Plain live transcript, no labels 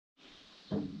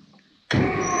Where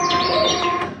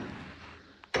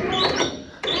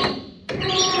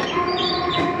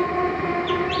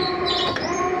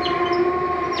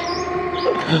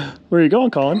are you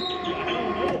going, Colin?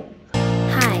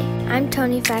 Hi, I'm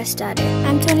Tony Fast's daughter.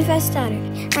 I'm Tony Fast's daughter.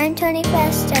 I'm Tony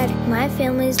Fast's daughter. My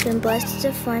family's been blessed as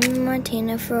a farm in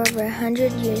Montana for over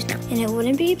 100 years now, and it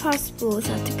wouldn't be possible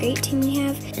without the great team we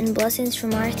have and blessings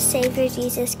from our Savior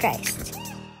Jesus Christ.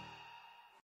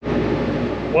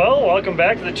 Well, welcome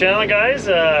back to the channel, guys.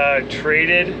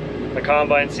 Traded a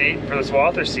combine seat for the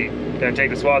swather seat. Gonna take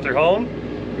the swather home.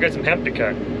 We got some hemp to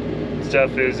cut.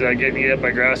 Stuff is getting eaten up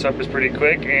by grasshoppers pretty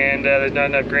quick, and there's not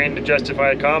enough grain to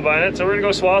justify a combine it, so we're gonna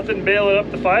go swath it and bale it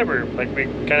up the fiber like we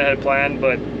kind of had planned,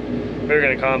 but we were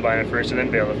gonna combine it first and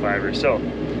then bale the fiber. So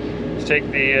let's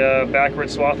take the backward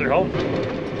swather home.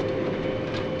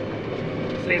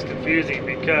 This thing's confusing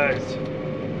because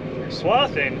you're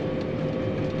swathing,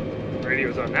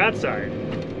 radio's on that side,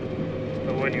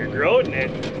 but when you're groding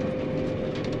it,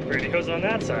 radio's on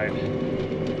that side.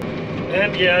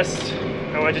 And yes,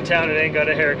 I went to town today and got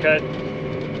a haircut.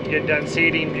 You get done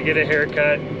seeding, you get a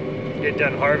haircut. You get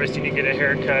done harvesting, you get a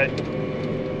haircut.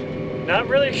 Not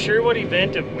really sure what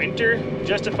event of winter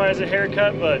justifies a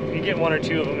haircut, but you get one or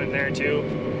two of them in there too.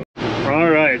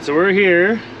 Alright, so we're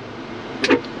here.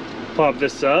 Pop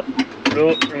this up.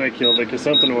 Oh, I killed it because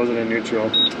something wasn't in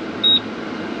neutral.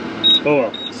 Oh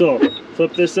well. So,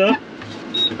 flip this up.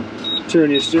 Turn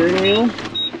your steering wheel.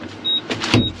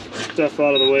 Stuff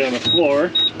out of the way on the floor.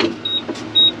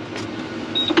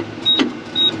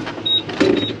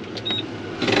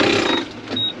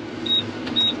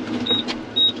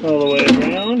 All the way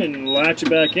around and latch it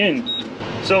back in.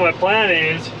 So my plan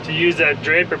is to use that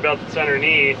draper belt that's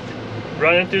underneath,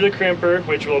 run it through the crimper,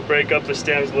 which will break up the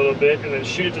stems a little bit, and then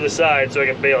shoot it to the side so I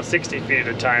can bale 60 feet at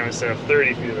a time instead of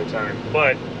 30 feet at a time.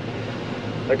 But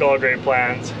like all great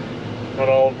plans, not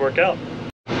all work out.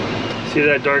 See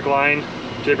that dark line,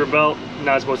 draper belt?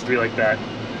 Not supposed to be like that.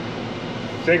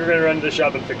 I think we're gonna run to the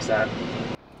shop and fix that.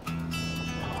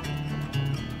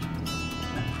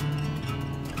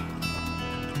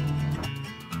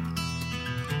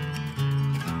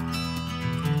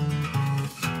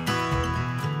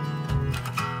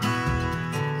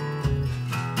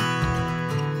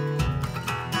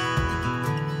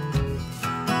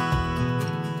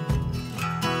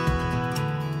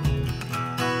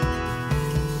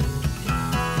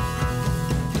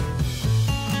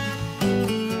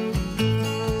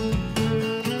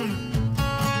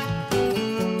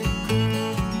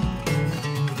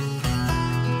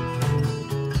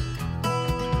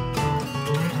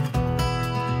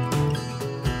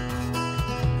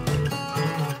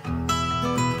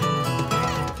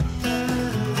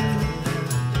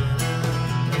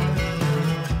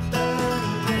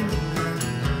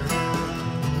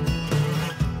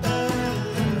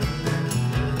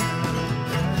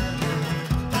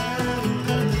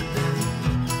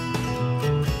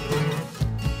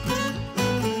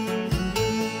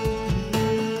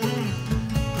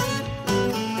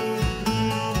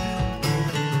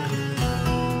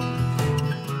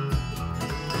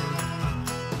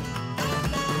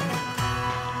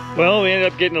 Well, we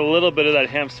ended up getting a little bit of that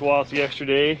hemp swath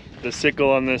yesterday. The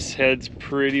sickle on this head's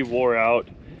pretty wore out,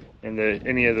 and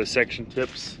any of the section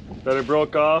tips that are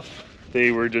broke off,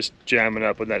 they were just jamming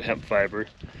up with that hemp fiber.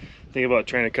 Think about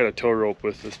trying to cut a tow rope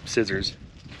with the scissors.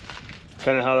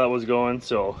 Kind of how that was going.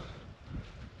 So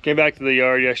came back to the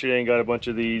yard yesterday and got a bunch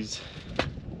of these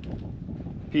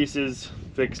pieces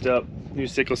fixed up, new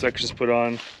sickle sections put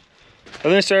on, and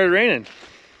then it started raining.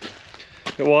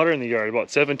 Got water in the yard, about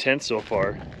 7/10 so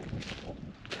far.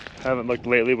 Haven't looked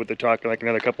lately, but they're talking like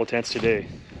another couple tenths today.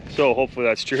 So hopefully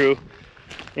that's true.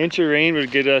 Inch of rain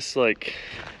would get us like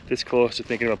this close to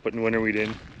thinking about putting winter wheat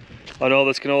in on all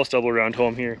this canola stubble around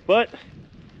home here. But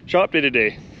shop day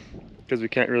today, because we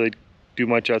can't really do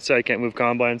much outside. Can't move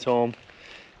combines home,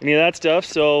 any of that stuff.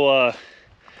 So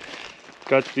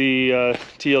got the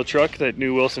TL truck, that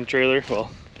new Wilson trailer. Well,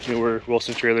 newer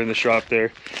Wilson trailer in the shop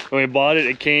there. When we bought it,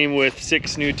 it came with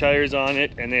 6 new tires on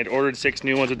it, and they had ordered 6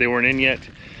 new ones that they weren't in yet.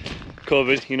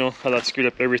 COVID, you know how that screwed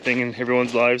up everything in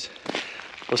everyone's lives.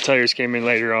 Those tires came in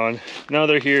later on. Now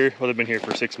they're here. Well, they've been here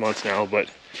for 6 months now, but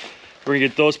we're gonna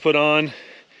get those put on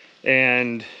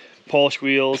and polish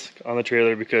wheels on the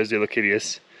trailer because they look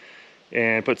hideous,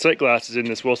 and put sight glasses in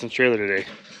this Wilson trailer today.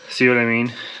 See what I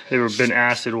mean? They've been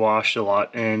acid washed a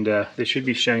lot, and they should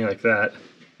be shiny like that,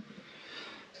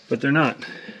 but they're not.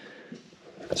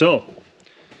 So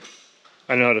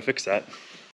I know how to fix that.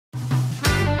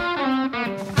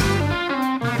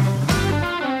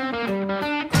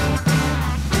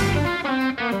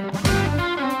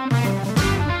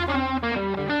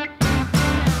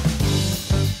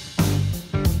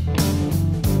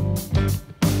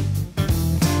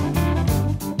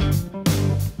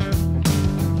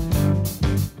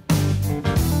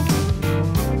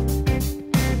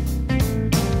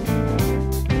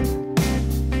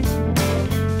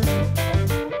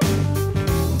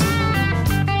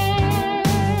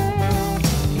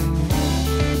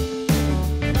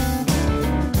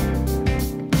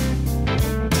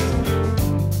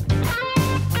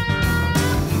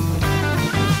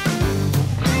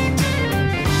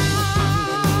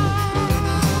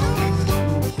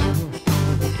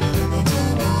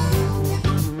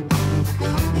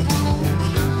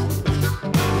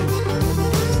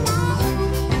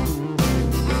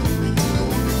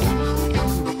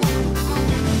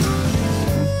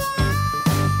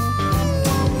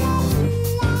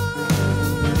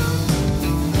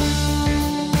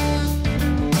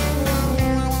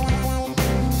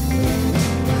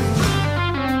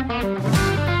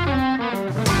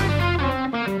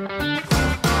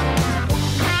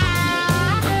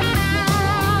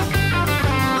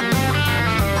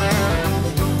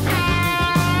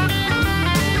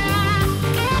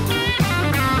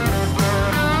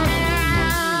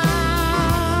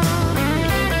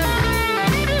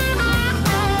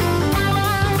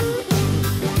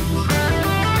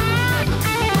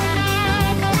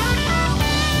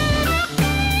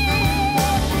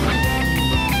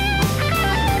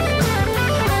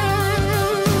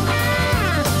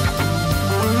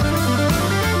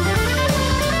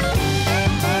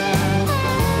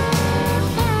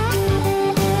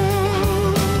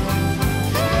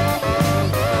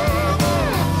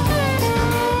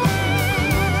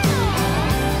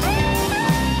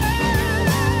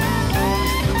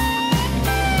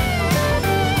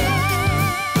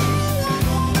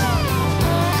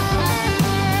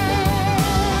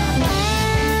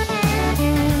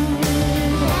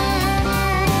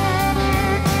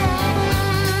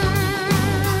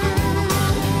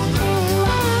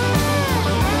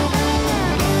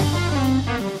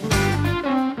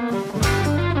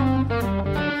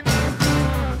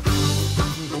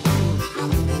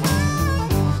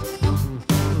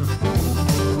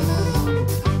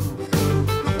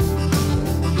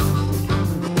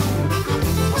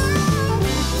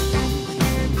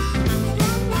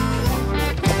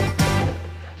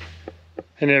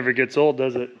 It never gets old,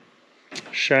 does it?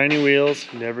 Shiny wheels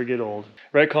never get old.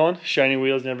 Right, Colin? Shiny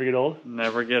wheels never get old?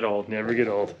 Never get old. Never get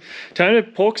old. Time to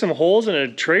poke some holes in a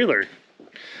trailer.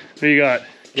 What do you got?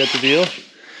 You got the deal?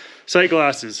 Sight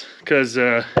glasses, because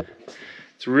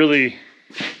it's really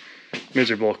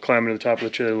miserable climbing to the top of the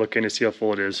trailer looking to see how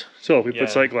full it is. So we put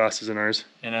sight glasses in ours.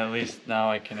 And at least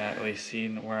now I can at least see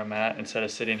where I'm at instead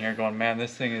of sitting here going, man,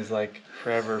 this thing is like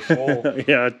forever full.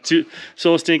 Yeah,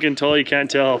 so stinking tall you can't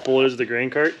tell how full it is with the grain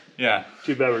cart. Yeah.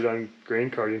 Too bad we're done grain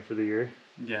carting for the year.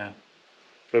 Yeah.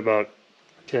 But about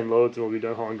 10 loads and we'll be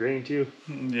done hauling grain too.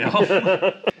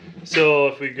 Yeah. So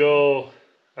if we go,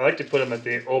 I like to put them at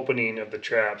the opening of the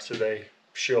trap so they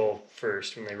show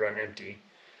first when they run empty.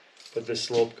 But this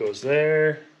slope goes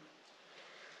there.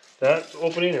 That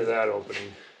opening or that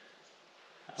opening?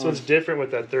 So it's different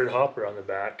with that third hopper on the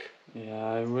back. Yeah,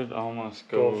 I would almost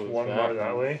go one more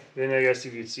that way. Then I guess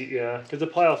you could see, yeah, because the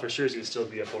pile for sure is going to still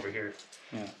be up over here.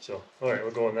 Yeah. So, all right,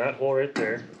 we'll go in that hole right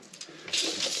there.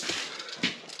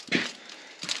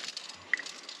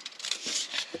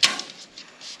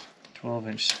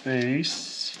 "12-inch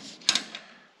space.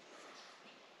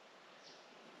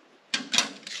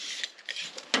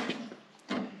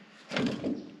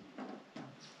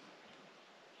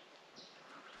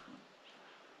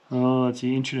 Oh, that's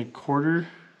 1 1/4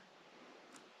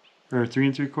 or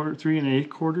 3 3/4, 3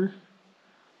 8/4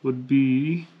 would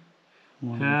be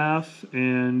 1/2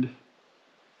 and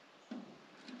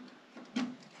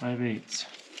 5/8,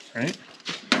 right?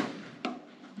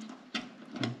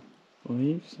 I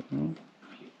believe so.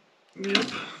 Yep.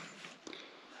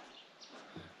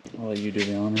 I'll let you do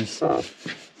the honors.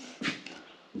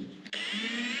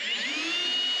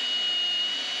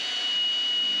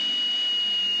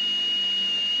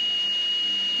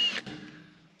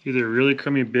 Either a really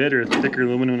crummy bit or thicker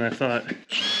aluminum than I thought.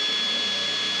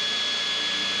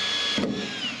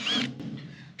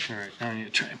 Alright, now I need to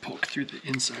try and poke through the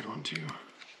inside one too.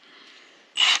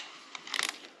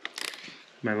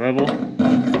 My level.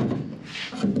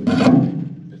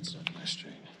 It's not nice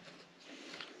straight.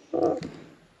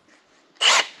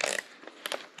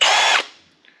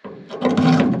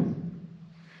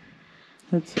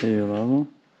 Let's say your level.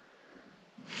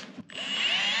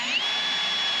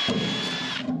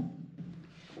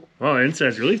 Wow, the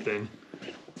inside's really thin.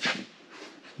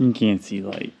 You can't see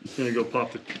light. Gonna go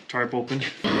pop the tarp open.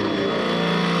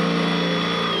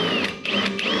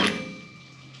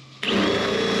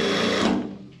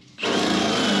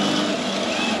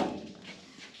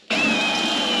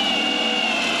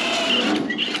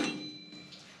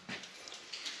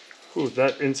 Ooh,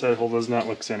 that inside hole does not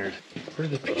look centered. Where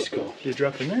did the piece go? Did it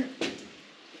drop in there?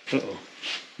 Uh-oh.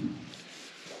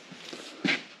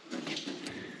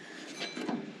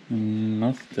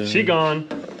 Must have. She gone.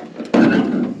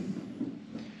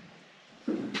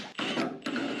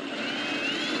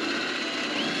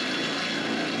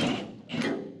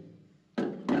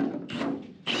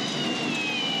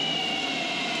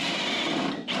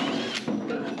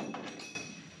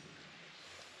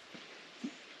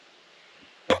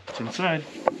 It's inside.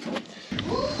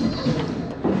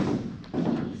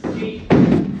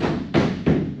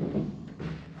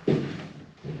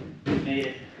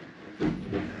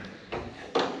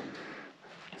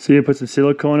 So you put some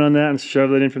silicone on that and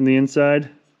shove it in from the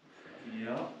inside?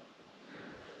 Yeah.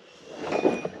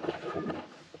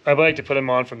 I like to put them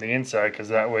on from the inside because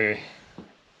that way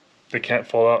they can't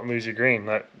fall out and lose your grain.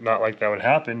 Not like that would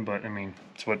happen, but I mean,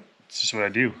 it's just what I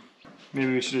do.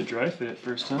 Maybe we should have dry fit it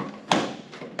first, huh?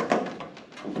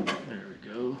 There we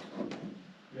go.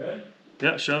 Good?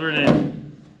 Yeah, shove it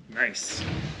in. Nice.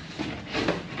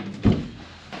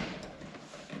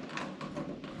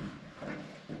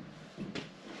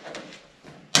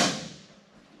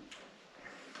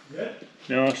 Good?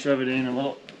 Now I'll shove it in a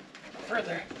little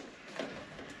further.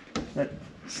 That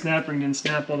snap ring didn't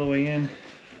snap all the way in.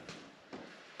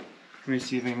 Let me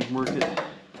see if I can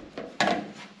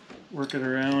work it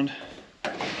around.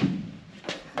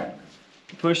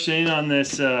 Push in on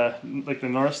this, like the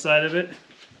north side of it.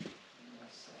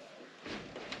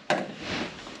 I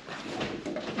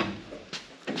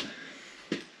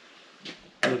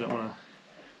don't want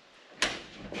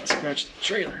to scratch the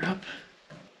trailer up.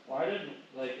 Why did,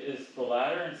 like, is the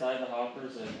ladder inside the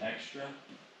hoppers an extra?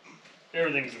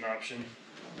 Everything's an option.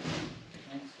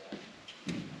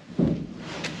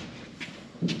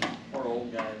 Poor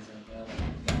old guys like that.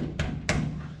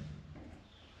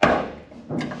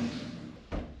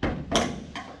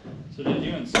 So did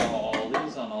you install all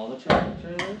these on all the tractor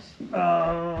trailers?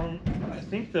 I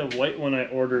think the white one I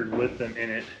ordered with them in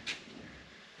it.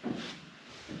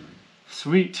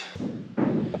 Sweet.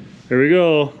 Here we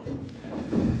go.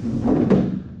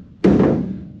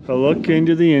 a look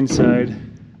into the inside.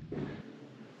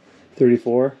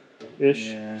 34-ish.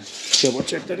 Yeah. Double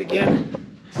check that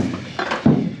again.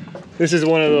 This is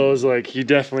one of those, like, you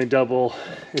definitely double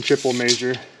and triple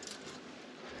measure.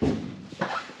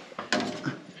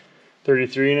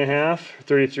 33 and a half,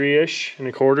 33-ish and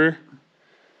a quarter.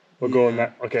 We'll go in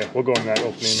that, okay, we'll go in that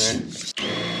opening there.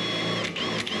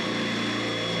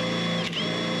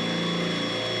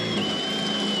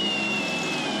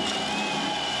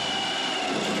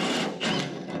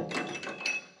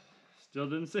 Still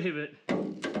didn't save it.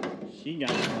 He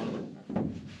got one.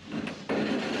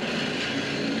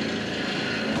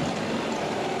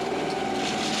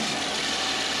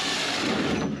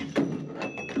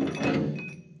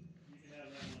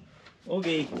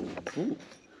 Okay. Ooh.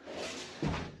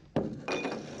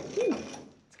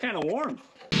 It's kind of warm.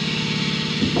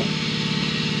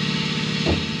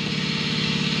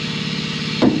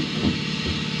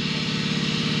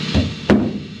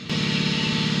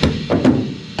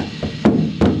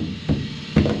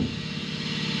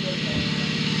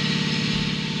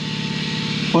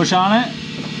 Push on it.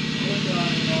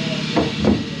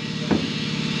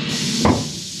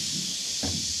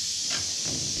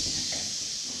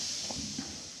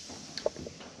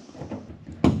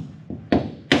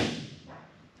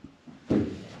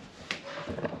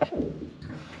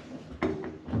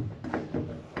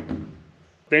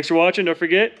 Thanks for watching. Don't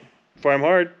forget, farm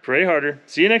hard, pray harder.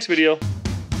 See you next video.